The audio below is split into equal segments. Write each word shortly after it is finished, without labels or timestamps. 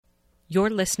You're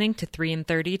listening to 3 in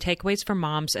 30 Takeaways for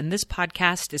Moms, and this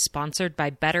podcast is sponsored by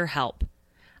BetterHelp.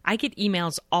 I get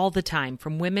emails all the time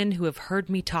from women who have heard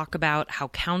me talk about how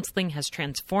counseling has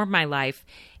transformed my life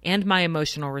and my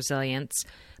emotional resilience,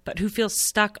 but who feel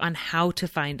stuck on how to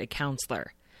find a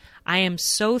counselor. I am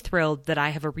so thrilled that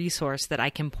I have a resource that I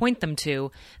can point them to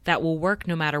that will work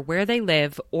no matter where they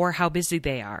live or how busy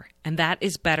they are, and that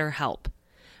is BetterHelp.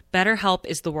 BetterHelp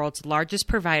is the world's largest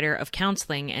provider of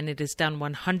counseling, and it is done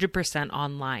 100%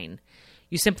 online.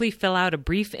 You simply fill out a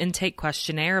brief intake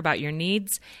questionnaire about your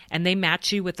needs, and they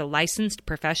match you with a licensed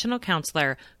professional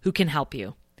counselor who can help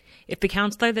you. If the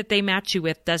counselor that they match you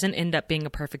with doesn't end up being a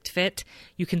perfect fit,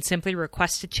 you can simply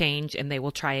request a change and they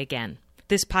will try again.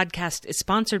 This podcast is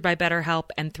sponsored by BetterHelp,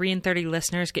 and 3 in 30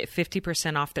 listeners get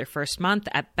 50% off their first month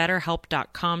at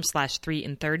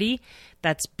betterhelp.com/3in30.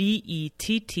 That's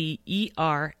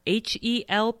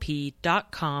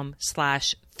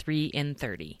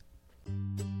BetterHelp.com/3in30.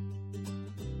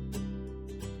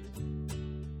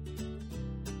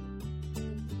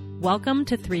 Welcome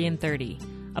to 3 in 30,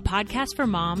 a podcast for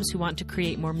moms who want to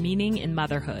create more meaning in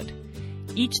motherhood.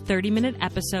 Each 30-minute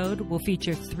episode will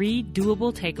feature 3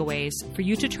 doable takeaways for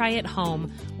you to try at home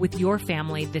with your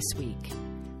family this week.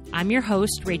 I'm your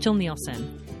host, Rachel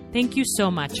Nielsen. Thank you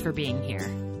so much for being here.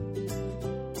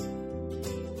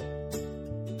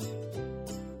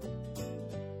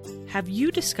 Have you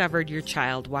discovered your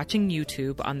child watching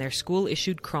YouTube on their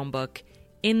school-issued Chromebook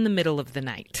in the middle of the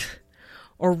night?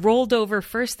 Or rolled over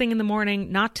first thing in the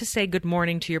morning, not to say good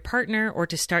morning to your partner or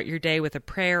to start your day with a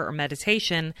prayer or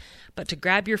meditation, but to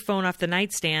grab your phone off the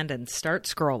nightstand and start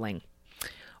scrolling?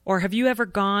 Or have you ever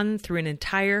gone through an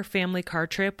entire family car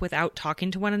trip without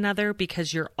talking to one another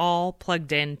because you're all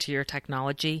plugged into your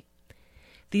technology?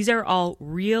 These are all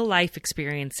real-life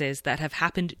experiences that have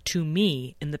happened to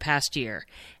me in the past year,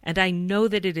 and I know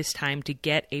that it is time to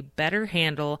get a better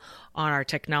handle on our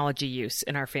technology use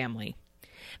in our family.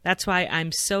 That's why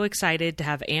I'm so excited to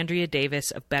have Andrea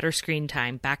Davis of Better Screen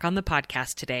Time back on the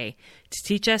podcast today to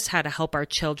teach us how to help our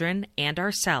children and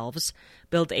ourselves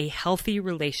build a healthy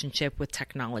relationship with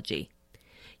technology.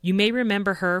 You may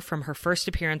remember her from her first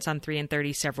appearance on 3 in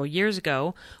 30 several years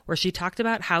ago, where she talked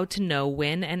about how to know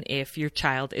when and if your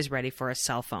child is ready for a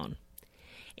cell phone.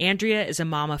 Andrea is a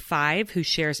mom of 5 who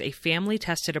shares a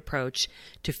family-tested approach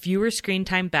to fewer screen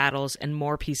time battles and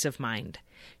more peace of mind.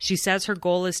 She says her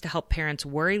goal is to help parents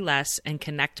worry less and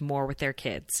connect more with their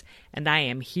kids, and I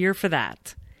am here for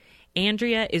that.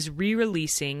 Andrea is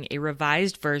re-releasing a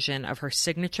revised version of her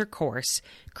signature course,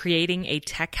 Creating a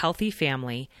Tech-Healthy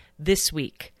Family, this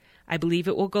week. I believe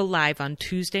it will go live on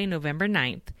Tuesday, November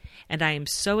 9th, and I am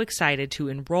so excited to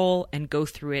enroll and go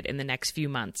through it in the next few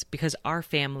months because our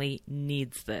family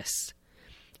needs this.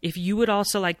 If you would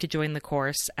also like to join the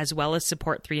course, as well as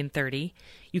support 3 in 30,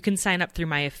 you can sign up through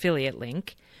my affiliate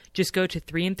link. Just go to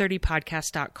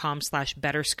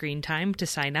 3in30podcast.com/betterscreentime to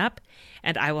sign up,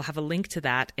 and I will have a link to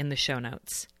that in the show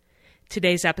notes.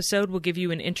 Today's episode will give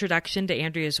you an introduction to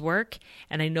Andrea's work,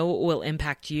 and I know it will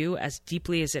impact you as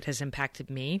deeply as it has impacted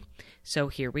me. So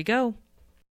here we go.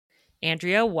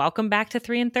 Andrea, welcome back to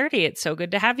 3 in 30. It's so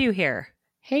good to have you here.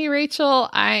 Hey,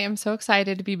 Rachel. I am so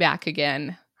excited to be back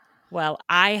again. Well,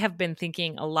 I have been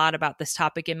thinking a lot about this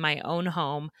topic in my own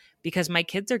home because my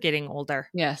kids are getting older.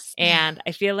 Yes. And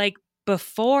I feel like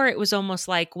before it was almost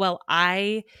like, well,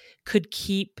 I could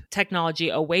keep technology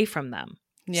away from them.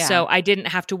 Yeah. So I didn't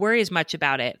have to worry as much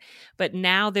about it. But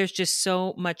now there's just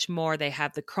so much more. They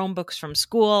have the Chromebooks from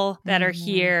school that are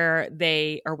here.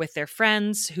 They are with their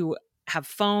friends who have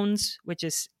phones, which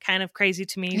is kind of crazy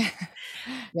to me.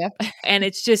 Yep. And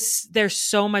it's just, there's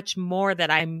so much more that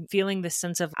I'm feeling this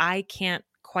sense of I can't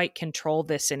quite control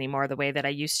this anymore the way that I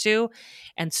used to.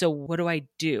 And so what do I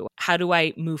do? How do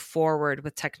I move forward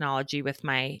with technology with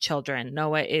my children?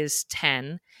 Noah is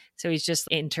 10, so he's just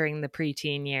entering the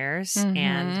preteen years.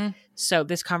 And so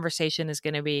this conversation is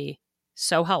going to be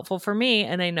so helpful for me,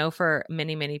 and I know for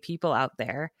many, many people out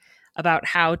there, about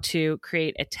how to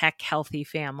create a tech-healthy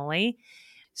family.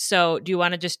 So do you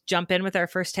want to just jump in with our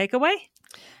first takeaway?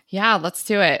 Yeah, let's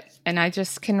do it. And I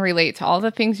just can relate to all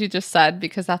the things you just said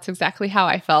because that's exactly how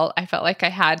I felt. I felt like I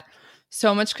had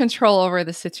so much control over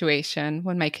the situation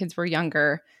when my kids were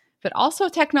younger, but also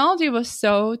technology was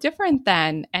so different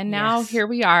then. And now here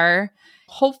we are,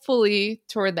 hopefully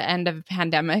toward the end of a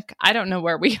pandemic. I don't know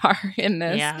where we are in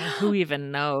this. Yeah, who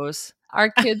even knows? Our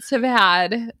kids have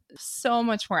had so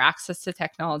much more access to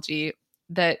technology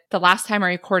that the last time I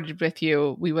recorded with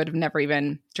you, we would have never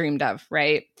even dreamed of,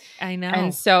 right? I know.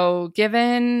 And so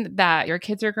given that your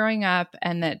kids are growing up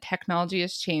and that technology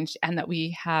has changed and that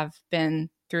we have been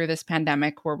through this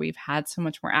pandemic where we've had so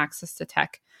much more access to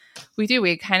tech, we do.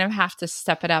 We kind of have to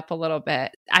step it up a little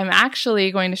bit. I'm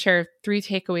actually going to share 3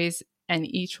 takeaways, and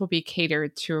each will be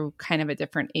catered to kind of a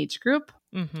different age group.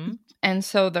 Mm-hmm. And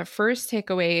so the first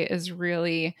takeaway is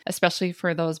really, especially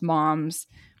for those moms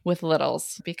with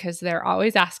littles, because they're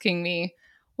always asking me,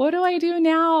 what do I do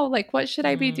now? Like, what should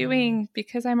I be doing?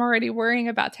 Because I'm already worrying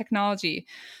about technology.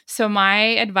 So my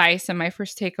advice and my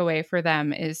first takeaway for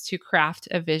them is to craft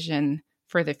a vision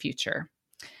for the future.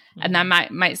 And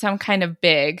that might sound kind of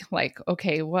big, like,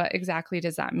 okay, what exactly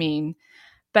does that mean?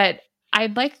 But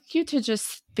I'd like you to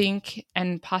just think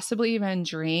and possibly even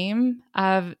dream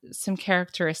of some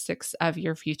characteristics of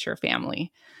your future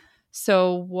family.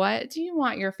 So, what do you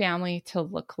want your family to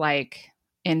look like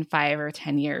in 5 or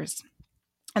 10 years?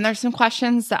 And there's some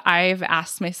questions that I've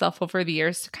asked myself over the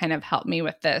years to kind of help me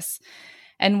with this.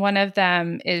 And one of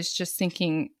them is just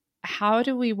thinking, how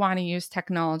do we want to use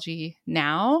technology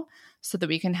now so that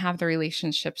we can have the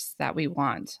relationships that we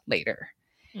want later?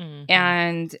 Mm-hmm.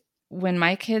 And when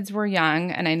my kids were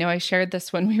young, and I know I shared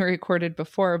this when we recorded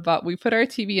before, but we put our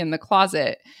TV in the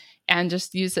closet and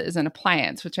just use it as an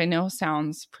appliance, which I know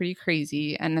sounds pretty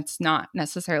crazy. And it's not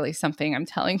necessarily something I'm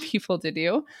telling people to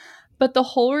do. But the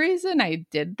whole reason I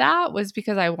did that was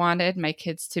because I wanted my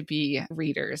kids to be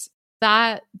readers.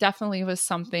 That definitely was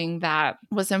something that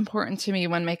was important to me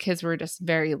when my kids were just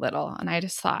very little. And I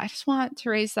just thought, I just want to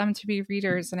raise them to be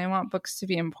readers, and I want books to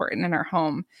be important in our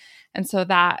home. And so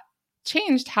that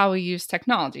changed how we use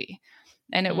technology.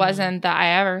 And it wasn't that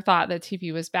I ever thought that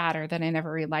TV was bad or that I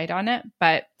never relied on it,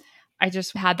 but I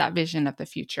just had that vision of the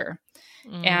future.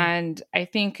 And I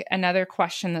think another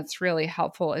question that's really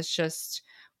helpful is just,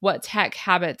 what tech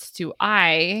habits do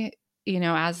I,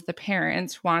 as the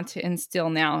parents, want to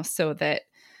instill now so that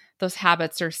those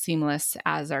habits are seamless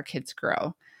as our kids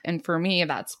grow? And for me,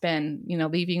 that's been,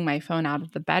 leaving my phone out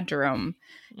of the bedroom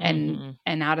and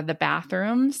out of the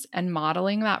bathrooms and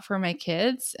modeling that for my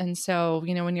kids. And so,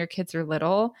 when your kids are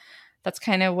little, that's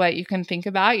kind of what you can think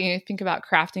about. You think about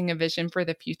crafting a vision for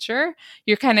the future.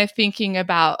 You're kind of thinking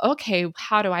about, okay,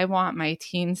 how do I want my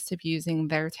teens to be using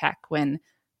their tech when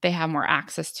they have more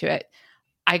access to it?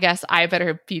 I guess I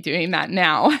better be doing that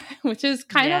now, which is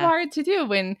kind of hard to do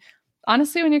when,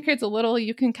 honestly, when your kid's a little,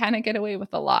 you can kind of get away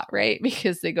with a lot, right?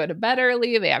 Because they go to bed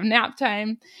early, they have nap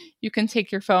time. You can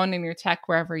take your phone and your tech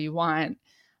wherever you want.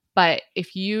 But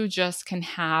if you just can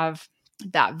have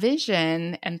that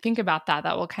vision and think about that,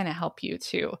 that will kind of help you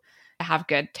to have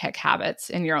good tech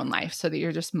habits in your own life so that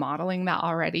you're just modeling that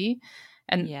already.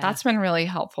 And that's been really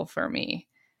helpful for me.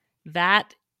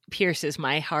 That pierces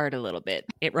my heart a little bit.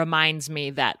 It reminds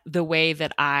me that the way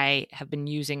that I have been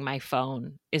using my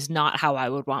phone is not how I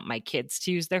would want my kids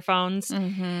to use their phones.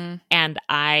 And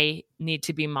I need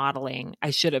to be modeling. I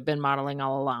should have been modeling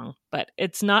all along, but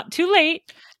it's not too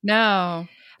late. No.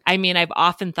 I mean, I've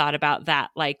often thought about that.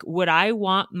 Like, would I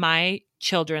want my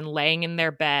children laying in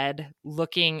their bed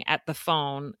looking at the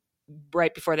phone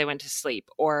right before they went to sleep,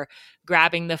 or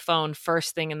grabbing the phone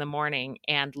first thing in the morning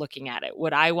and looking at it?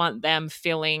 Would I want them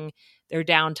filling their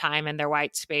downtime and their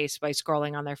white space by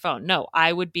scrolling on their phone? No,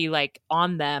 I would be like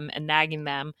on them and nagging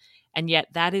them. And yet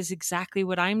that is exactly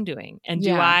what I'm doing. And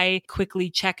do I quickly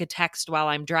check a text while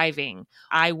I'm driving?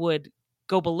 I would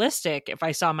go ballistic if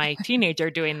I saw my teenager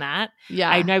doing that.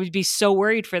 I would be so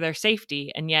worried for their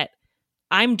safety. And yet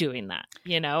I'm doing that,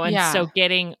 And so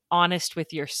getting honest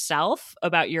with yourself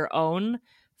about your own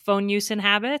phone use and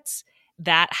habits,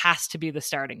 that has to be the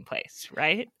starting place,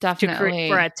 right? Definitely.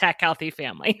 For a tech healthy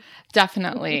family.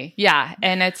 Definitely. Yeah.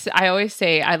 And I always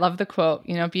say, I love the quote,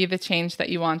 be the change that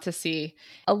you want to see.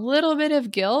 A little bit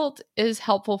of guilt is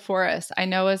helpful for us. I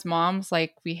know as moms,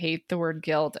 like, we hate the word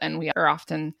guilt and we are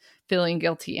often feeling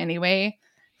guilty anyway.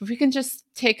 If we can just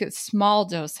take a small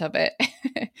dose of it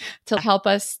to help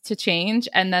us to change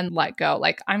and then let go.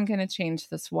 Like, I'm going to change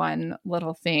this one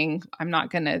little thing. I'm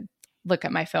not going to look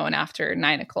at my phone after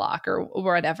 9:00 or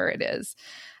whatever it is.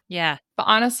 Yeah. But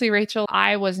honestly, Rachel,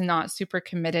 I was not super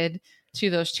committed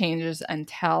to those changes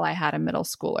until I had a middle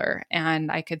schooler,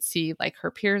 and I could see like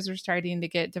her peers were starting to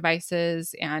get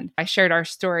devices. And I shared our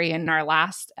story in our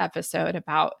last episode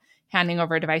about handing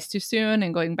over a device too soon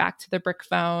and going back to the brick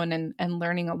phone and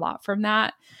learning a lot from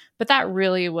that. But that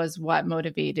really was what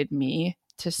motivated me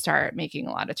to start making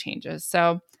a lot of changes.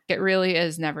 So it really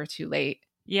is never too late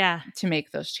to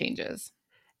make those changes.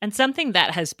 And something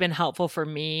that has been helpful for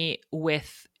me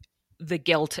with the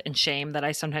guilt and shame that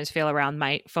I sometimes feel around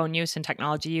my phone use and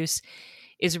technology use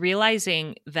is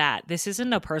realizing that this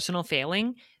isn't a personal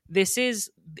failing. This is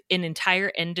an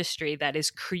entire industry that is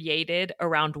created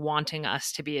around wanting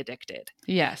us to be addicted.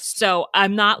 Yes. So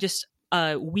I'm not just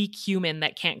a weak human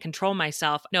that can't control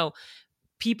myself. No,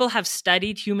 People have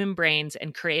studied human brains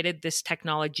and created this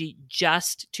technology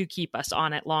just to keep us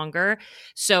on it longer.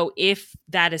 So if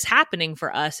that is happening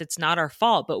for us, it's not our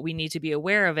fault, but we need to be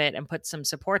aware of it and put some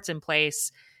supports in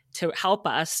place to help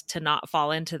us to not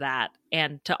fall into that,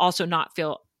 and to also not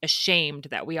feel ashamed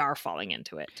that we are falling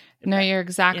into it. No, you're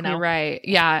exactly know? right.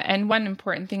 Yeah. And one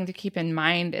important thing to keep in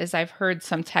mind is I've heard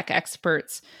some tech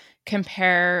experts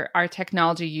compare our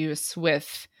technology use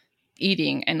with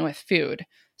eating and with food.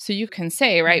 So you can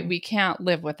say, right, we can't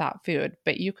live without food,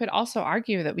 but you could also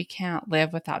argue that we can't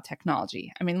live without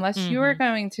technology. I mean, unless you are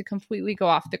going to completely go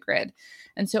off the grid.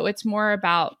 And so it's more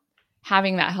about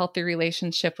having that healthy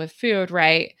relationship with food,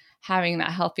 right? Having that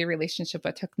healthy relationship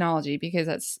with technology, because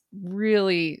that's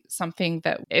really something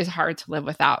that is hard to live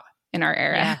without in our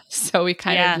era. Yeah. So we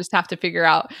kind of just have to figure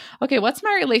out, okay, what's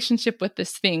my relationship with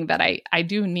this thing that I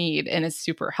do need and is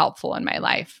super helpful in my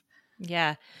life?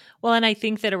 Yeah. Well, and I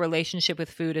think that a relationship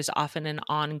with food is often an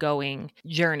ongoing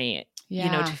journey,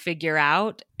 to figure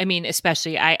out. I mean,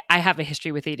 especially I have a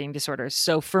history with eating disorders.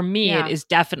 So for me, it is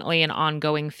definitely an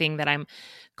ongoing thing that I'm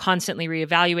constantly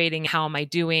reevaluating. How am I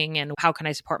doing and how can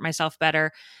I support myself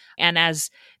better? And as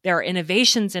there are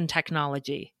innovations in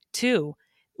technology too,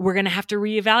 we're going to have to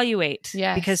reevaluate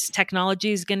because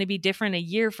technology is going to be different a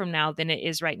year from now than it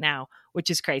is right now, which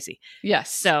is crazy.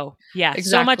 Yes. So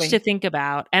so much to think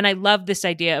about. And I love this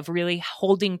idea of really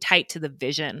holding tight to the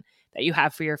vision that you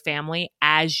have for your family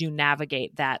as you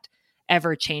navigate that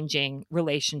ever-changing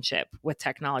relationship with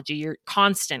technology. Your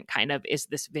constant kind of is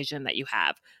this vision that you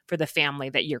have for the family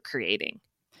that you're creating.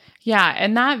 Yeah.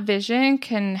 And that vision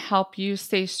can help you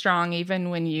stay strong even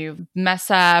when you mess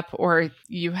up or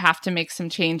you have to make some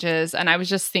changes. And I was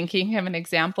just thinking of an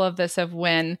example of this of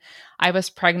when I was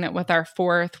pregnant with our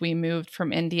fourth. We moved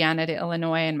from Indiana to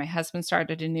Illinois and my husband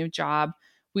started a new job.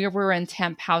 We were in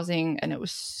temp housing and it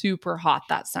was super hot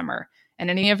that summer. And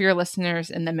any of your listeners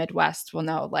in the Midwest will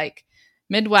know, like,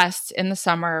 Midwest in the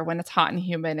summer when it's hot and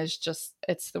humid is just,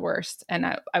 it's the worst. And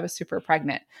I was super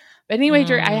pregnant. But anyway,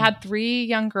 I had 3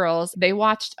 young girls. They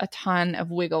watched a ton of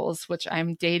Wiggles, which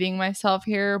I'm dating myself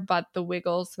here, but the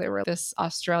Wiggles, they were this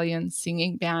Australian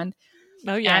singing band.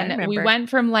 Oh, yeah. And we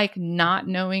went from like not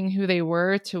knowing who they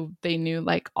were to they knew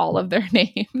like all of their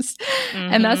names.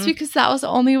 And that's because that was the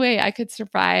only way I could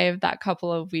survive that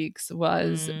couple of weeks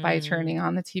was by turning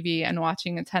on the TV and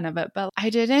watching a ton of it. But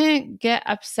I didn't get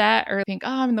upset or think,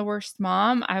 oh, I'm the worst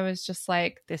mom. I was just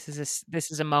like, this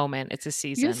is a moment. It's a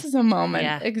season. This is a moment.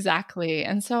 Yeah. Exactly.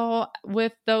 And so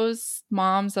with those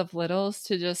moms of littles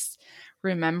to just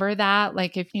remember that,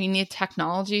 like, if you need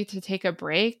technology to take a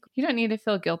break, you don't need to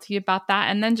feel guilty about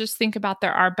that. And then just think about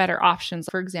there are better options.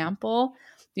 For example,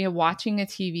 watching a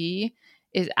TV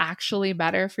is actually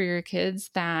better for your kids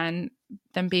than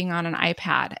being on an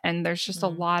iPad. And there's just a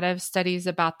lot of studies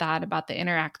about that, about the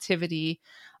interactivity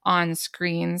on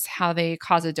screens, how they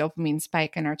cause a dopamine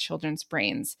spike in our children's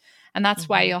brains. And that's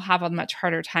why you'll have a much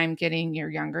harder time getting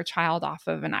your younger child off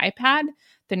of an iPad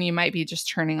than you might be just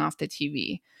turning off the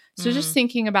TV. So just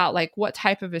thinking about like, what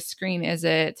type of a screen is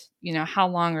it? How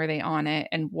long are they on it?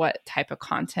 And what type of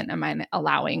content am I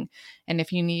allowing? And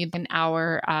if you need an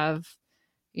hour of,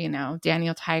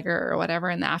 Daniel Tiger or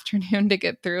whatever in the afternoon to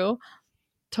get through,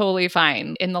 totally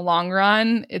fine. In the long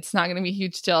run, it's not going to be a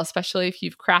huge deal, especially if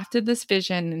you've crafted this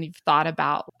vision and you've thought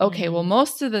about, okay, well,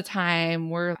 most of the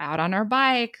time we're out on our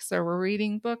bikes or we're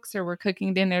reading books or we're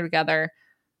cooking dinner together.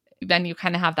 Then you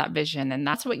kind of have that vision. And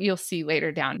that's what you'll see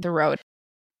later down the road.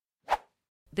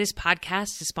 This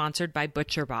podcast is sponsored by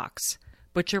ButcherBox.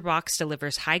 ButcherBox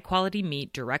delivers high-quality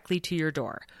meat directly to your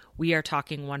door. We are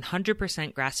talking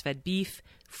 100% grass-fed beef,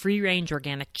 free-range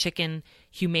organic chicken,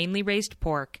 humanely raised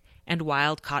pork, and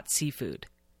wild-caught seafood.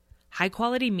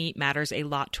 High-quality meat matters a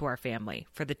lot to our family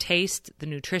for the taste, the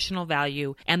nutritional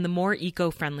value, and the more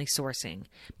eco-friendly sourcing.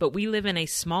 But we live in a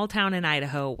small town in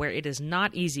Idaho where it is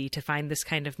not easy to find this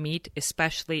kind of meat,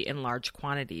 especially in large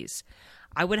quantities.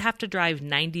 I would have to drive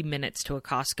 90 minutes to a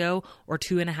Costco or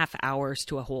 2.5 hours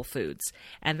to a Whole Foods,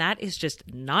 and that is just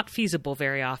not feasible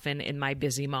very often in my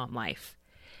busy mom life.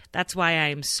 That's why I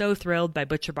am so thrilled by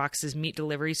ButcherBox's meat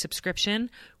delivery subscription,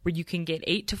 where you can get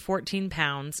 8 to 14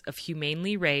 pounds of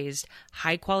humanely raised,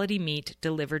 high-quality meat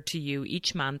delivered to you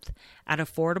each month at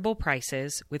affordable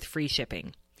prices with free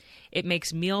shipping. It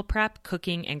makes meal prep,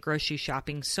 cooking, and grocery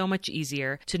shopping so much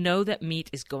easier to know that meat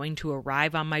is going to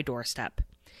arrive on my doorstep.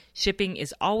 Shipping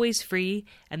is always free,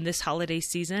 and this holiday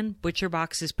season,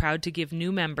 ButcherBox is proud to give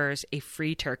new members a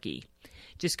free turkey.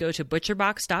 Just go to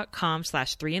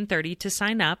butcherbox.com/3and30 to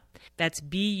sign up. That's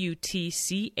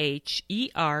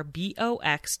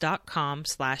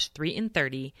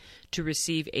BUTCHERBOX.com/3and30 to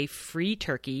receive a free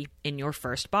turkey in your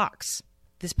first box.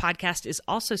 This podcast is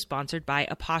also sponsored by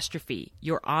Apostrophe,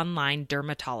 your online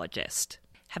dermatologist.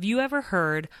 Have you ever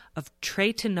heard of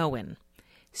tretinoin,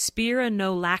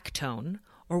 spironolactone,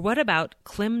 or what about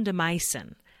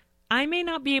clindamycin? I may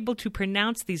not be able to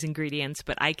pronounce these ingredients,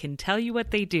 but I can tell you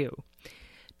what they do.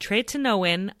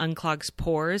 Tretinoin unclogs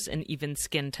pores and even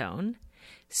skin tone.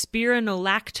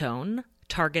 Spironolactone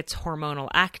targets hormonal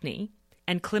acne.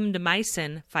 And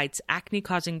clindamycin fights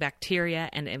acne-causing bacteria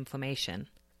and inflammation.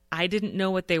 I didn't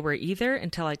know what they were either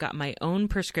until I got my own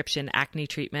prescription acne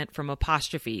treatment from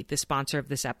Apostrophe, the sponsor of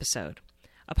this episode.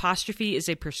 Apostrophe is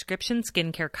a prescription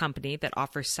skincare company that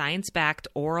offers science-backed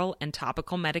oral and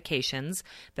topical medications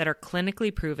that are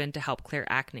clinically proven to help clear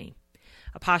acne.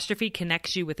 Apostrophe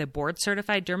connects you with a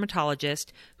board-certified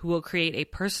dermatologist who will create a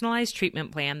personalized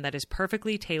treatment plan that is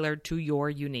perfectly tailored to your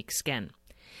unique skin.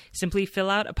 Simply fill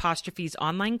out Apostrophe's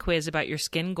online quiz about your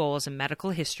skin goals and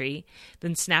medical history,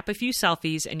 then snap a few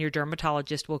selfies and your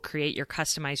dermatologist will create your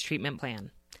customized treatment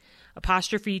plan.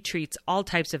 Apostrophe treats all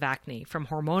types of acne, from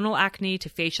hormonal acne to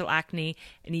facial acne,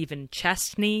 and even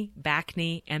chest knee, back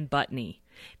knee, and butt knee.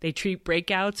 They treat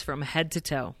breakouts from head to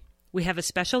toe. We have a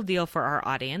special deal for our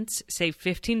audience. Save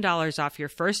 $15 off your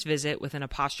first visit with an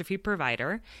Apostrophe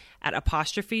provider at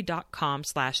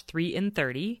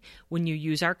apostrophe.com/3in30 when you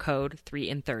use our code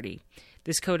 3in30.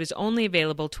 This code is only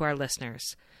available to our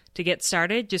listeners. To get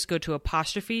started, just go to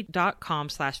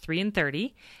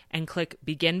apostrophe.com/3in30 and click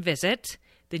Begin Visit.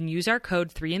 Then use our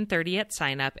code 3in30 at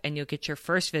sign up and you'll get your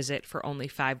first visit for only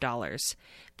 $5.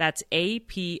 That's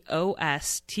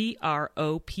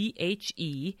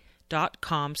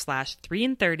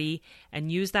apostrophe.com/3in30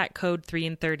 and use that code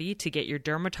 3in30 to get your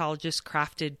dermatologist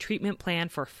crafted treatment plan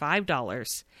for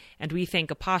 $5. And we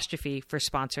thank Apostrophe for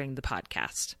sponsoring the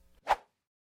podcast.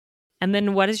 And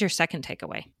then what is your second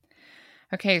takeaway?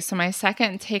 Okay, so my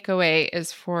second takeaway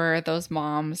is for those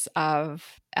moms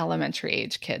of elementary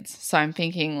age kids. So I'm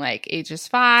thinking like ages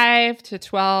 5 to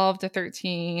 12 to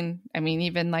 13. I mean,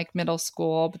 even like middle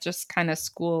school, but just kind of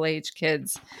school age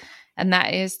kids. And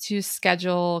that is to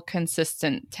schedule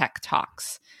consistent tech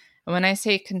talks. And when I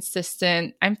say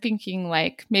consistent, I'm thinking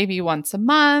like maybe once a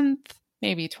month,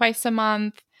 maybe twice a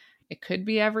month. It could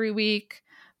be every week,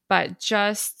 but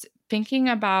just thinking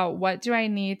about what do I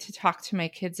need to talk to my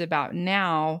kids about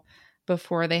now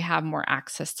before they have more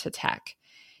access to tech.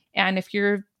 And if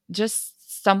you're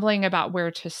just stumbling about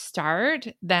where to start,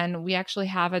 then we actually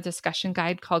have a discussion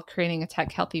guide called Creating a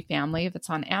Tech Healthy Family that's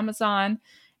on Amazon,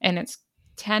 and it's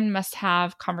 10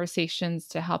 must-have conversations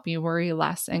to help you worry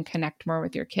less and connect more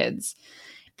with your kids.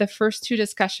 The first 2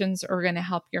 discussions are going to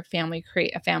help your family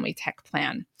create a family tech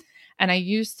plan. And I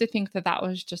used to think that that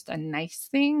was just a nice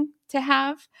thing to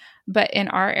have, but in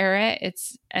our era,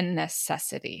 it's a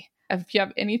necessity. If you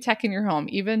have any tech in your home,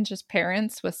 even just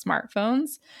parents with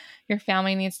smartphones, your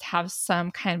family needs to have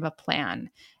some kind of a plan.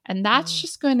 And that's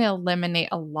just going to eliminate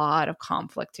a lot of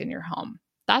conflict in your home.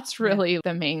 That's really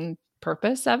the main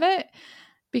purpose of it.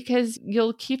 Because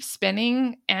you'll keep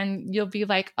spinning and you'll be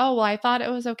like, oh, well, I thought it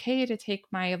was okay to take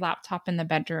my laptop in the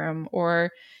bedroom.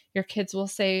 Or your kids will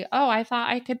say, oh, I thought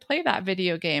I could play that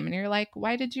video game. And you're like,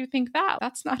 why did you think that?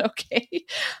 That's not okay.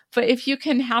 But if you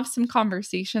can have some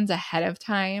conversations ahead of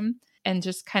time and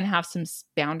just kind of have some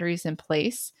boundaries in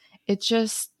place, it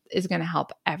just is going to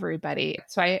help everybody.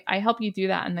 So I help you do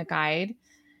that in the guide.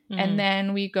 And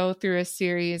then we go through a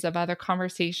series of other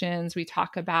conversations. We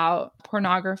talk about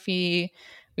pornography.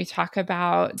 We talk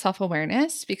about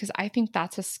self-awareness, because I think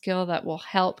that's a skill that will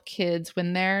help kids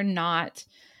when they're not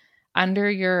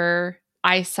under your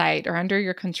eyesight or under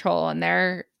your control and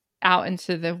they're out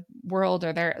into the world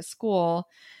or they're at school.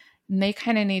 And they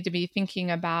kind of need to be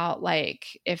thinking about,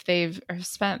 like, if they've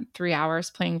spent 3 hours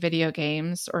playing video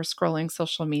games or scrolling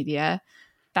social media,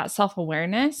 that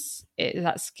self-awareness,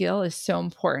 that skill is so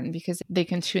important because they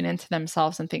can tune into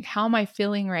themselves and think, how am I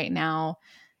feeling right now?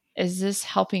 Is this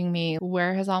helping me?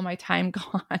 Where has all my time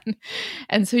gone?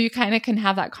 And so you kind of can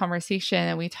have that conversation.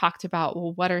 And we talked about,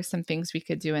 well, what are some things we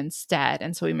could do instead?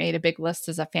 And so we made a big list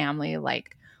as a family,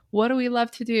 like, what do we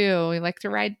love to do? We like to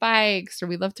ride bikes, or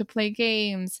we love to play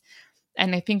games.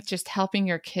 And I think just helping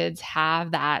your kids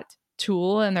have that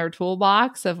tool in their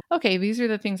toolbox of, okay, these are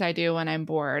the things I do when I'm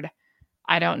bored.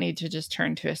 I don't need to just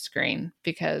turn to a screen,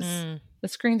 because the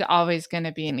screen's always going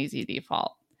to be an easy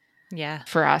default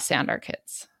for us and our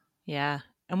kids. Yeah.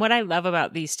 And what I love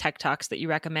about these tech talks that you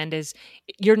recommend is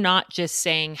you're not just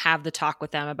saying have the talk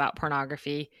with them about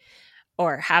pornography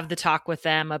or have the talk with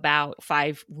them about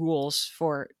 5 rules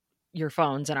for your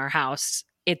phones in our house.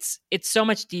 It's so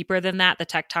much deeper than that, the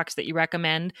tech talks that you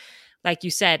recommend. Like you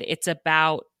said, it's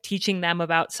about teaching them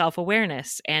about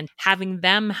self-awareness and having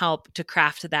them help to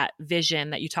craft that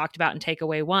vision that you talked about in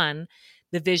takeaway one,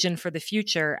 the vision for the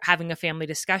future, having a family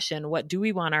discussion. What do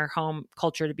we want our home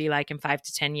culture to be like in 5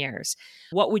 to 10 years?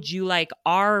 What would you like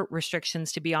our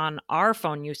restrictions to be on our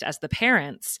phone use as the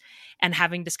parents, and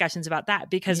having discussions about that?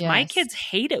 Because my Yes. kids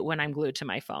hate it when I'm glued to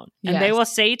my phone, and they Yes. will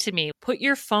say to me, put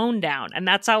your phone down. And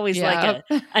that's always like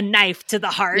Yep. a knife to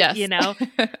the heart, Yes. you know?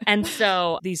 And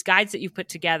so these guides that you've put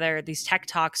together, these tech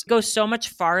talks, go so much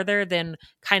farther than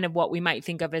kind of what we might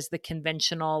think of as the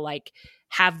conventional, like,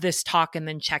 have this talk and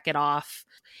then check it off.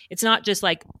 It's not just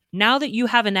like, now that you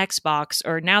have an Xbox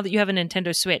or now that you have a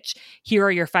Nintendo Switch, here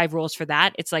are your 5 rules for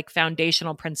that. It's like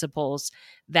foundational principles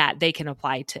that they can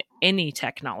apply to any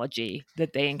technology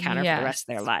that they encounter for the rest of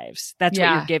their lives. That's what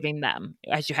you're giving them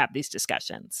as you have these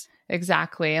discussions.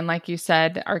 Exactly. And like you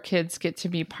said, our kids get to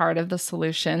be part of the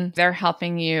solution. They're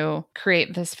helping you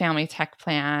create this family tech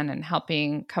plan and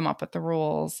helping come up with the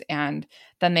rules. And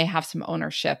then they have some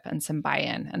ownership and some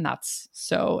buy-in. And that's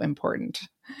so important.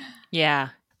 Yeah,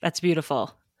 that's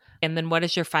beautiful. And then what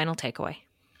is your final takeaway?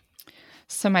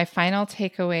 So my final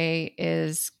takeaway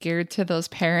is geared to those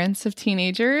parents of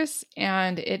teenagers,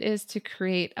 and it is to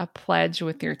create a pledge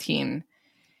with your teen.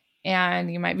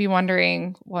 And you might be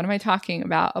wondering, what am I talking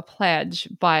about? A pledge.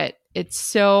 But it's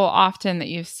so often that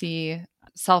you see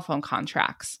cell phone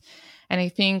contracts. And I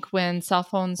think when cell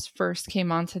phones first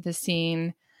came onto the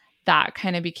scene, that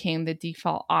kind of became the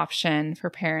default option for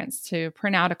parents to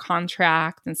print out a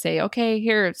contract and say, okay,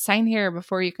 here, sign here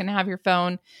before you can have your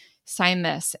phone, sign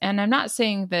this. And I'm not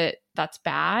saying that that's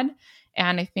bad.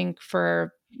 And I think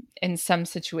in some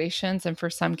situations and for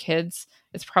some kids,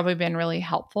 it's probably been really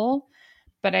helpful.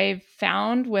 But I've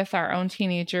found with our own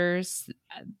teenagers,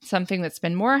 something that's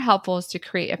been more helpful is to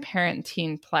create a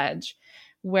parent-teen pledge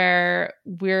where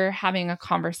we're having a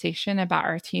conversation about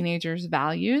our teenagers'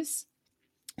 values.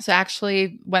 So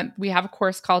actually, when we have a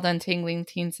course called Untangling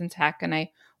Teens in Tech, and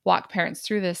I walk parents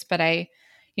through this, but I,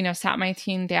 sat my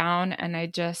teen down and I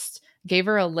just gave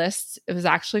her a list. It was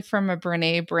actually from a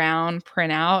Brene Brown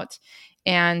printout.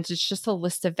 And it's just a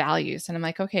list of values. And I'm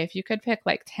like, okay, if you could pick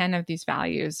like 10 of these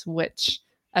values, which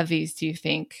of these do you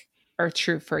think are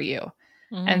true for you?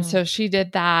 And so she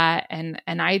did that and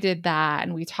I did that.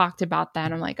 And we talked about that.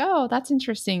 And I'm like, oh, that's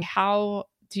interesting. How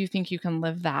do you think you can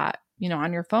live that,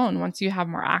 on your phone once you have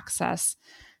more access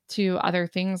to other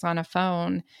things on a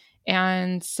phone?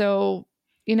 And so,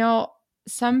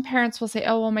 some parents will say,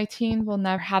 oh, well, my teen will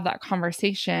never have that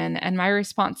conversation. And my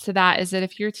response to that is that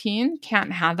if your teen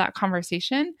can't have that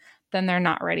conversation, then they're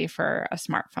not ready for a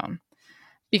smartphone,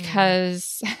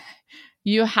 because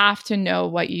you have to know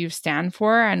what you stand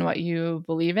for and what you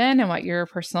believe in and what your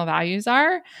personal values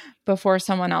are before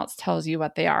someone else tells you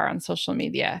what they are on social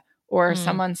media, or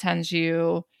someone sends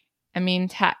you a mean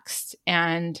text.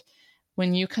 And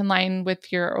when you can align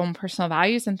with your own personal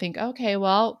values and think, okay,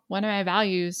 well, one of my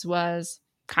values was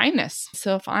kindness.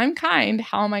 So if I'm kind,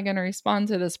 how am I going to respond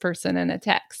to this person in a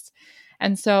text?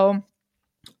 And so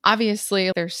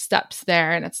obviously there's steps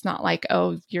there, and it's not like,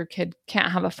 oh, your kid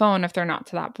can't have a phone if they're not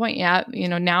to that point yet.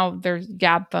 Now there's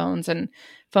Gab phones and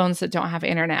phones that don't have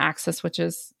internet access, which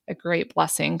is a great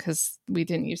blessing because we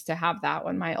didn't used to have that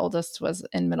when my oldest was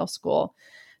in middle school.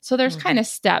 So there's kind of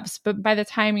steps, but by the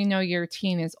time your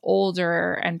teen is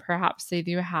older and perhaps they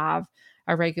do have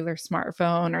a regular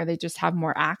smartphone, or they just have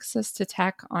more access to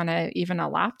tech on even a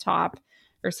laptop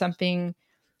or something,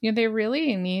 they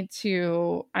really need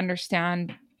to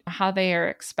understand how they are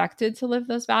expected to live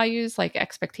those values. Like,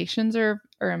 expectations are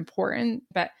important,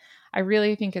 but I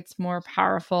really think it's more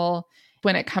powerful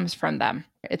when it comes from them.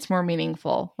 It's more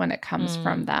meaningful when it comes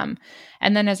from them.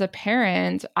 And then as a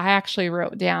parent, I actually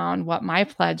wrote down what my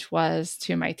pledge was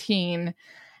to my teen.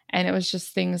 And it was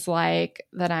just things like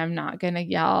that I'm not going to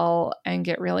yell and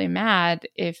get really mad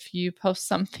if you post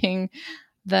something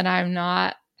that I'm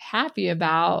not happy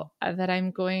about, that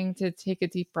I'm going to take a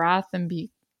deep breath and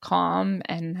be calm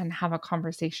and have a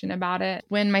conversation about it.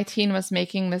 When my teen was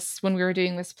when we were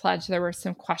doing this pledge, there were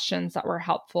some questions that were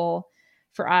helpful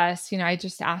for us. I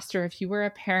just asked her, if you were a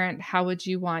parent, how would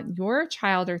you want your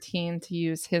child or teen to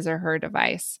use his or her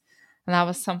device? And that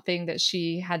was something that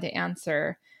she had to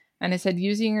answer. And I said,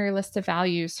 using your list of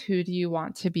values, who do you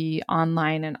want to be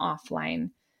online and offline?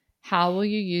 How will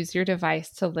you use your device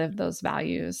to live those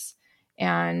values?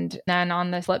 And then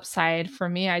on the flip side, for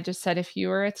me, I just said, if you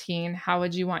were a teen, how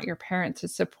would you want your parent to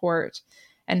support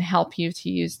and help you to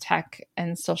use tech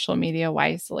and social media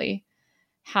wisely?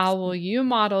 How will you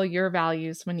model your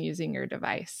values when using your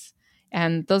device?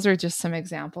 And those are just some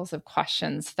examples of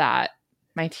questions that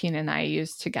my teen and I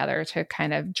used together to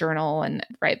kind of journal and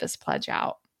write this pledge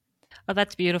out. Oh,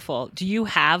 that's beautiful. Do you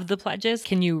have the pledges?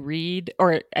 Can you read?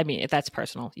 Or, I mean, if that's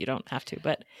personal, you don't have to,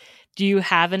 but do you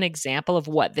have an example of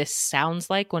what this sounds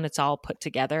like when it's all put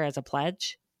together as a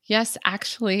pledge? Yes,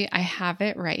 actually, I have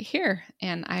it right here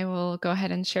and I will go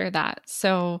ahead and share that.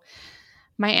 So,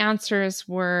 my answers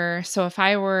were, so if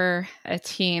I were a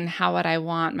teen, how would I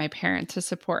want my parent to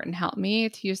support and help me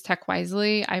to use tech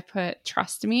wisely? I put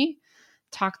trust me,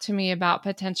 talk to me about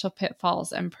potential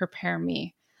pitfalls, and prepare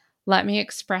me. Let me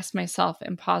express myself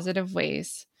in positive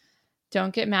ways.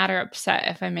 Don't get mad or upset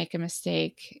if I make a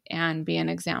mistake, and be an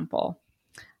example.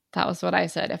 That was what I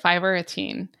said if I were a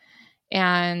teen.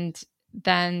 And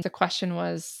then the question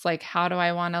was like, how do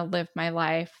I want to live my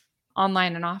life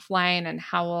online and offline? And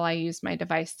how will I use my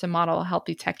device to model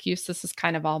healthy tech use? This is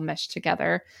kind of all meshed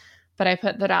together. But I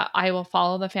put that I will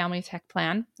follow the family tech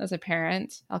plan as a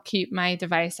parent. I'll keep my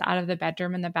device out of the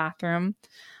bedroom and the bathroom.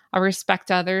 I'll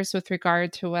respect others with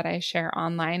regard to what I share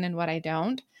online and what I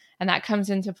don't. And that comes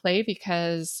into play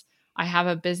because I have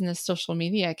a business social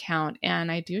media account and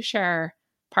I do share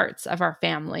parts of our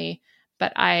family,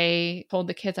 but I told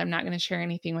the kids I'm not going to share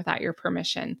anything without your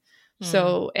permission.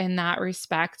 So, in that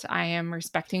respect, I am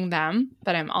respecting them,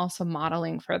 but I'm also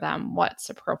modeling for them what's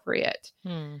appropriate.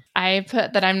 I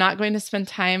put that I'm not going to spend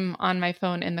time on my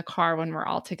phone in the car when we're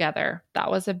all together. That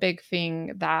was a big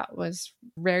thing that was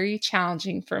very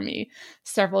challenging for me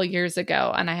several years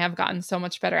ago, and I have gotten so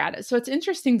much better at it. So, it's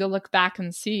interesting to look back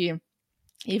and see,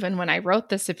 even when I wrote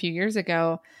this a few years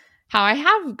ago, how I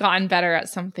have gotten better at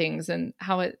some things and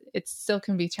how it still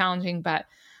can be challenging. But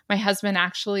my husband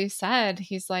actually said,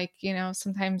 he's like,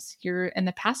 sometimes you're in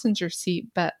the passenger seat,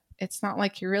 but it's not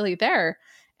like you're really there.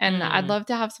 And I'd love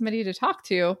to have somebody to talk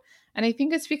to. And I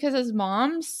think it's because as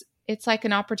moms, it's like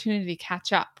an opportunity to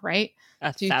catch up, right?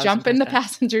 Do you jump in the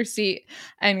passenger seat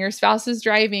and your spouse is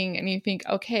driving and you think,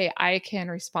 okay, I can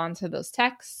respond to those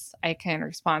texts. I can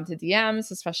respond to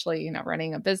DMs, especially,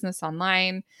 running a business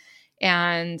online.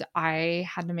 And I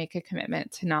had to make a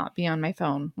commitment to not be on my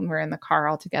phone when we're in the car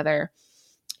all together.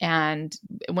 And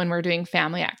when we're doing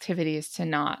family activities, to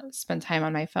not spend time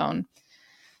on my phone.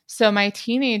 So my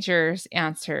teenagers'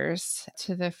 answers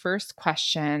to the first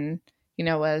question,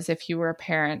 was if you were a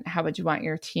parent, how would you want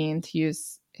your teen to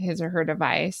use his or her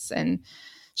device? And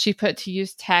she put to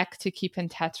use tech to keep in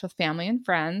touch with family and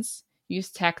friends,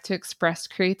 use tech to express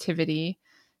creativity,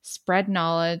 spread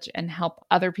knowledge, and help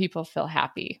other people feel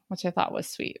happy, which I thought was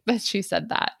sweet that she said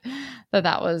that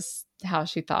was how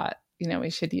she thought,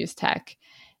 we should use tech.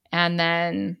 And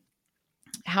then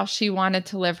how she wanted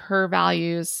to live her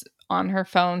values on her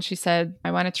phone. She said,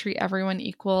 I want to treat everyone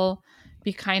equal,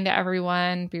 be kind to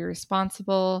everyone, be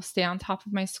responsible, stay on top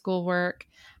of my schoolwork,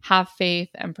 have faith,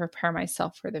 and prepare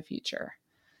myself for the future.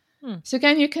 So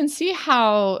again, you can see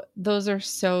how those are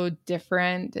so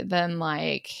different than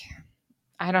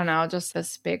I don't know, just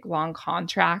this big long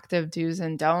contract of do's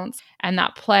and don'ts. And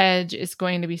that pledge is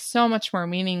going to be so much more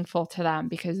meaningful to them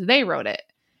because they wrote it.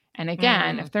 And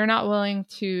again, if they're not willing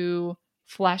to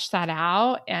flesh that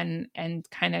out and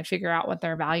kind of figure out what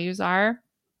their values are,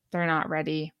 they're not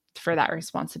ready for that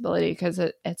responsibility because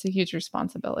it's a huge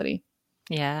responsibility.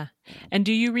 Yeah. And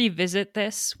do you revisit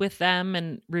this with them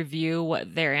and review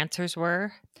what their answers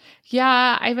were?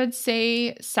 Yeah, I would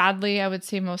say, sadly,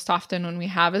 most often when we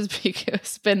have is because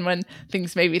it's been when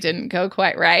things maybe didn't go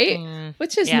quite right,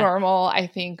 which is normal, I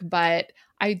think. But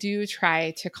I do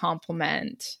try to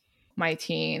compliment my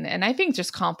teen. And I think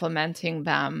just complimenting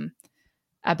them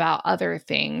about other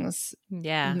things,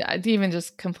 even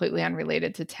just completely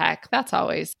unrelated to tech, that's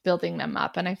always building them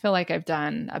up. And I feel like I've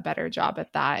done a better job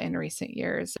at that in recent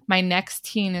years. My next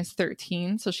teen is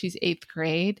 13, so she's 8th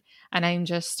grade, and I'm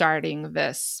just starting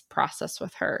this process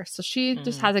with her. So she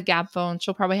just has a Gab phone.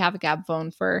 She'll probably have a Gab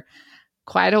phone for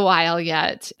quite a while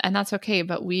yet, and that's okay.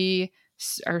 But we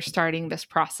are starting this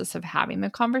process of having the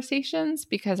conversations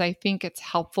because I think it's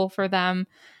helpful for them,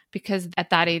 because at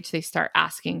that age, they start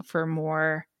asking for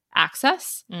more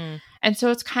access. And so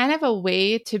it's kind of a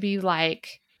way to be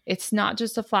like, it's not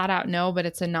just a flat out no, but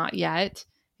it's a not yet.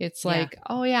 It's like,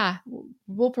 oh yeah,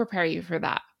 we'll prepare you for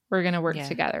that. We're going to work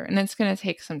together. And it's going to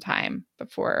take some time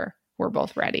before we're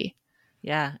both ready.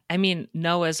 Yeah. I mean,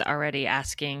 Noah's already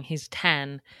asking. He's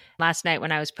 10. Last night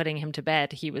when I was putting him to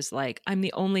bed, he was like, I'm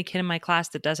the only kid in my class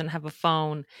that doesn't have a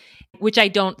phone, which I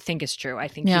don't think is true. I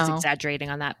think he's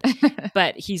exaggerating on that.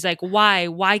 But he's like, why?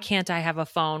 Why can't I have a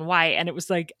phone? Why? And it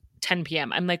was like 10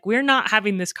 p.m. I'm like, we're not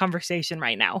having this conversation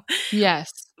right now.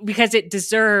 Yes. Because it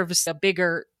deserves a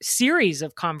bigger series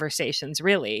of conversations,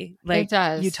 really. Like, it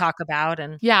does. You talk about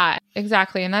and... Yeah,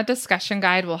 exactly. And that discussion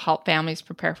guide will help families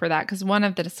prepare for that. Because one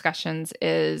of the discussions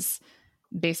is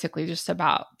basically just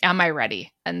about, am I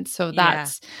ready? And so Yeah.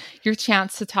 that's your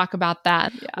chance to talk about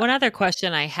that. Yeah. One other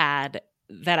question I had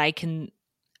that I can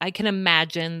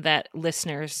imagine that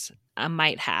listeners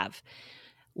might have.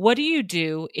 What do you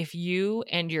do if you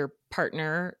and your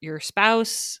partner, your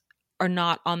spouse, are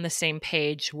not on the same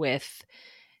page with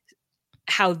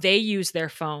how they use their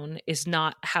phone is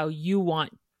not how you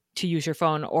want to use your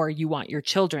phone, or you want your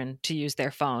children to use their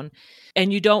phone,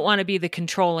 and you don't want to be the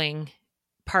controlling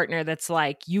partner that's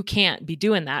like, you can't be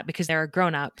doing that because they're a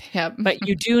grown up. Yep. But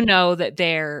you do know that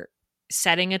they're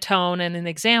setting a tone and an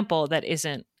example that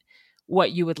isn't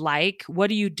what you would like. What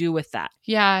do you do with that?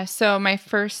 Yeah. So my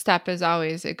first step is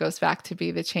always, it goes back to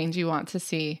be the change you want to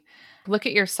see. Look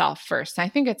at yourself first. I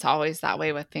think it's always that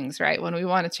way with things, right? When we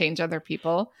want to change other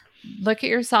people, look at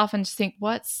yourself and just think,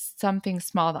 what's something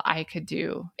small that I could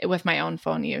do with my own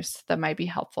phone use that might be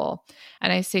helpful?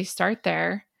 And I say, start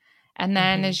there. And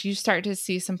then as you start to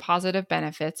see some positive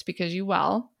benefits, because you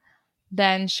will,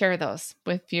 then share those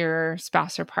with your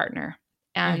spouse or partner.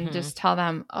 And just tell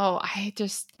them, oh, I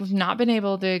just have not been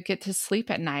able to get to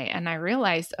sleep at night. And I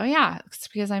realized, oh, yeah, it's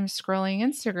because I'm scrolling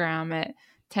Instagram at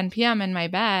 10 p.m. in my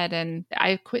bed. And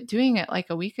I quit doing it like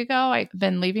a week ago. I've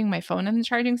been leaving my phone in the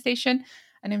charging station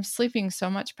and I'm sleeping so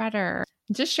much better.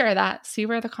 Just share that, see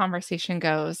where the conversation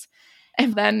goes.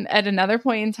 And then at another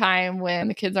point in time when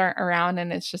the kids aren't around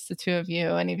and it's just the two of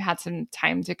you and you've had some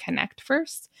time to connect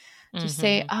first, just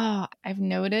say, oh, I've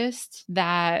noticed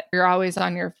that you're always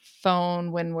on your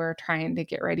phone when we're trying to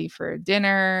get ready for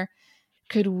dinner.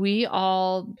 Could we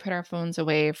all put our phones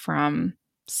away from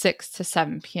 6 to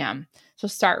 7 p.m.? So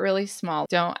start really small.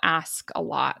 Don't ask a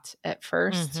lot at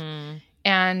first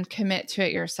and commit to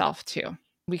it yourself too.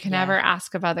 We can never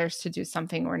ask of others to do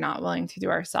something we're not willing to do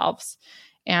ourselves.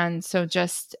 And so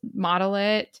just model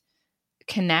it,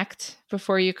 connect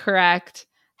before you correct,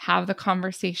 have the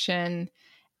conversation,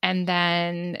 and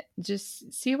then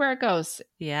just see where it goes.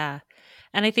 Yeah.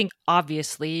 And I think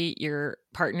obviously your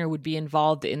partner would be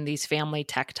involved in these family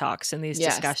tech talks and these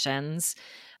discussions.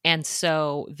 And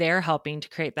so they're helping to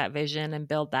create that vision and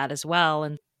build that as well.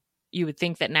 And you would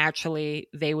think that naturally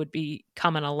they would be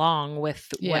coming along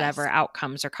with whatever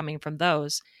outcomes are coming from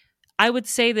those. I would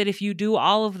say that if you do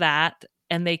all of that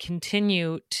and they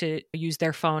continue to use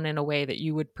their phone in a way that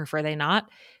you would prefer they not,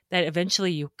 that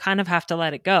eventually you kind of have to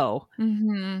let it go.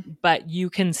 But you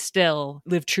can still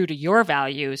live true to your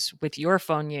values with your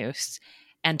phone use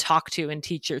and talk to and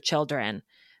teach your children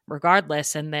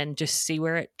regardless, and then just see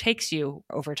where it takes you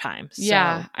over time.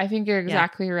 Yeah, I think you're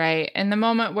exactly right. And the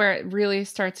moment where it really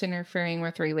starts interfering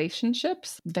with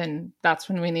relationships, then that's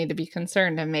when we need to be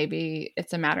concerned. And maybe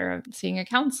it's a matter of seeing a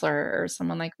counselor or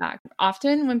someone like that.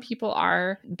 Often when people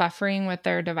are buffering with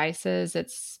their devices,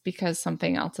 it's because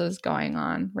something else is going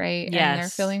on, right? Yes. And they're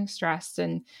feeling stressed,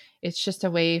 and it's just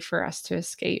a way for us to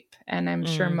escape. And I'm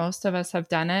sure most of us have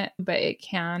done it, but it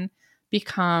can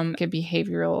become a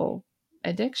behavioral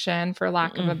addiction, for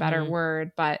lack of a better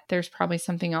word, but there's probably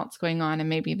something else going on and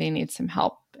maybe they need some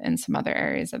help in some other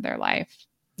areas of their life.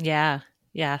 Yeah,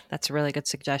 that's a really good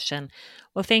suggestion.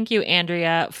 Well, thank you,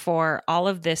 Andrea, for all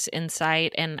of this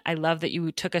insight. And I love that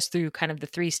you took us through kind of the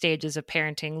 3 stages of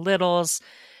parenting: littles,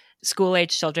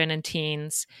 school-age children, and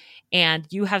teens. And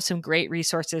you have some great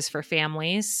resources for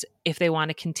families if they want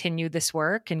to continue this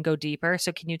work and go deeper.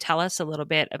 So can you tell us a little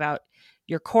bit about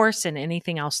your course and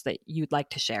anything else that you'd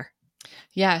like to share?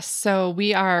 Yes. So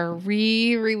we are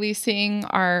re-releasing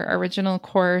our original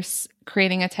course,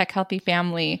 Creating a Tech Healthy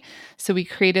Family. So we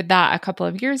created that a couple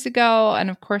of years ago. And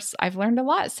of course, I've learned a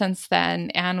lot since then.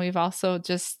 And we've also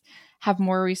just have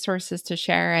more resources to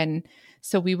share. And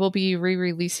so we will be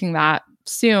re-releasing that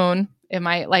soon. It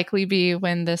might likely be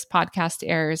when this podcast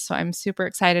airs. So I'm super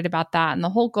excited about that. And the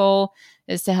whole goal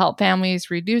is to help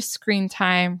families reduce screen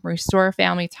time, restore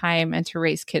family time, and to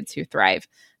raise kids who thrive.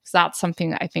 So that's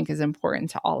something that I think is important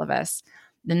to all of us.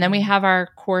 And then we have our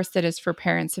course that is for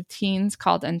parents of teens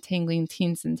called Untangling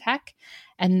Teens in Tech.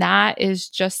 And that is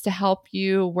just to help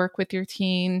you work with your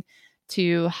teen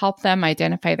to help them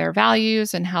identify their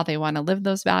values and how they want to live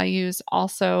those values.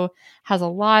 Also has a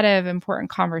lot of important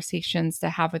conversations to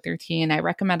have with your teen. I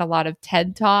recommend a lot of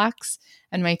TED Talks,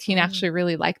 and my teen actually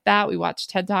really liked that. We watched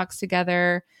TED Talks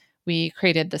together. We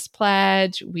created this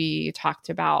pledge. We talked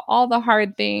about all the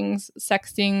hard things: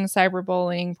 sexting,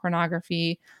 cyberbullying,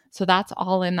 pornography. So that's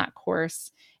all in that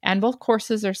course. And both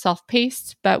courses are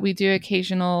self-paced, but we do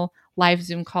occasional live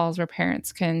Zoom calls where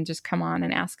parents can just come on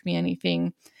and ask me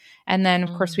anything. And then,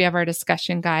 of course, we have our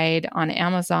discussion guide on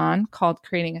Amazon called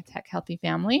Creating a Tech Healthy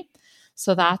Family.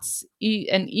 So that's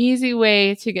an easy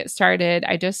way to get started.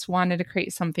 I just wanted to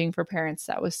create something for parents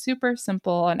that was super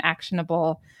simple and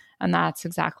actionable. And that's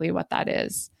exactly what that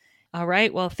is. All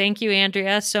right. Well, thank you,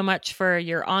 Andrea, so much for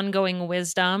your ongoing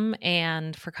wisdom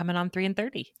and for coming on 3 in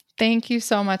 30. Thank you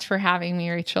so much for having me,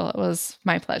 Rachel. It was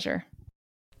my pleasure.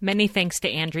 Many thanks to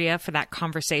Andrea for that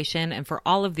conversation and for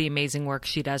all of the amazing work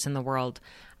she does in the world.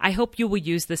 I hope you will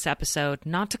use this episode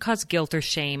not to cause guilt or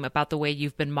shame about the way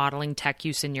you've been modeling tech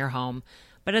use in your home,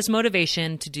 but as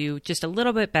motivation to do just a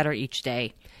little bit better each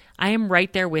day. I am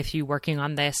right there with you working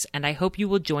on this, and I hope you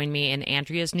will join me in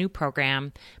Andrea's new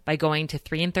program by going to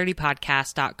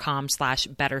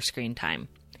 3in30podcast.com/betterscreentime.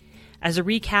 As a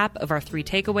recap of our 3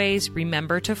 takeaways,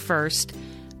 remember to first,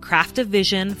 craft a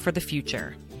vision for the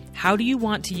future. How do you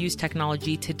want to use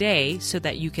technology today so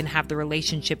that you can have the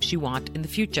relationships you want in the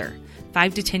future,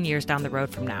 5 to 10 years down the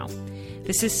road from now?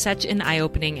 This is such an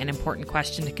eye-opening and important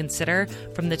question to consider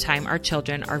from the time our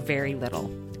children are very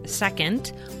little.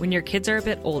 Second, when your kids are a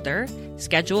bit older,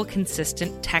 schedule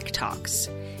consistent tech talks.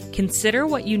 Consider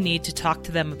what you need to talk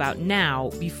to them about now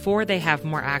before they have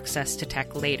more access to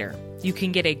tech later. You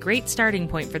can get a great starting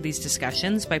point for these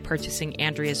discussions by purchasing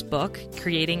Andrea's book,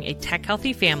 Creating a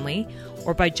Tech-Healthy Family,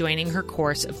 or by joining her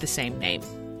course of the same name.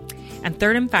 And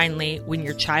third and finally, when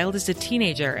your child is a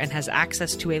teenager and has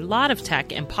access to a lot of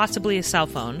tech and possibly a cell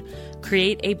phone,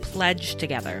 create a pledge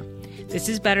together. This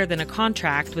is better than a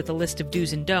contract with a list of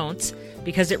do's and don'ts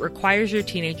because it requires your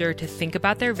teenager to think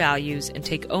about their values and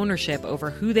take ownership over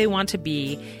who they want to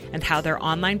be and how their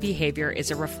online behavior is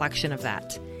a reflection of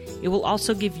that. It will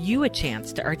also give you a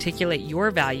chance to articulate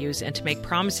your values and to make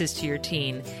promises to your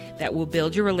teen that will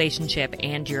build your relationship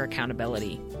and your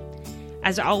accountability.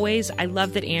 As always, I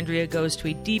love that Andrea goes to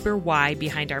a deeper why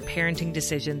behind our parenting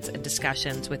decisions and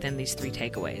discussions within these 3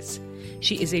 takeaways.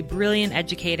 She is a brilliant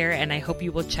educator, and I hope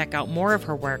you will check out more of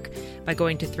her work by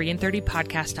going to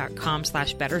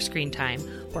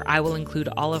 3in30podcast.com/betterscreentime, where I will include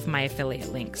all of my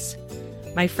affiliate links.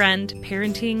 My friend,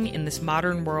 parenting in this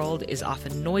modern world is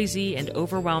often noisy and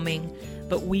overwhelming,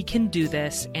 but we can do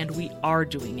this, and we are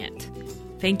doing it.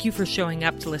 Thank you for showing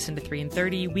up to listen to 3 in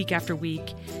 30 week after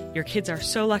week. Your kids are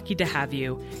so lucky to have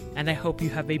you, and I hope you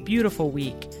have a beautiful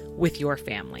week with your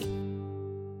family.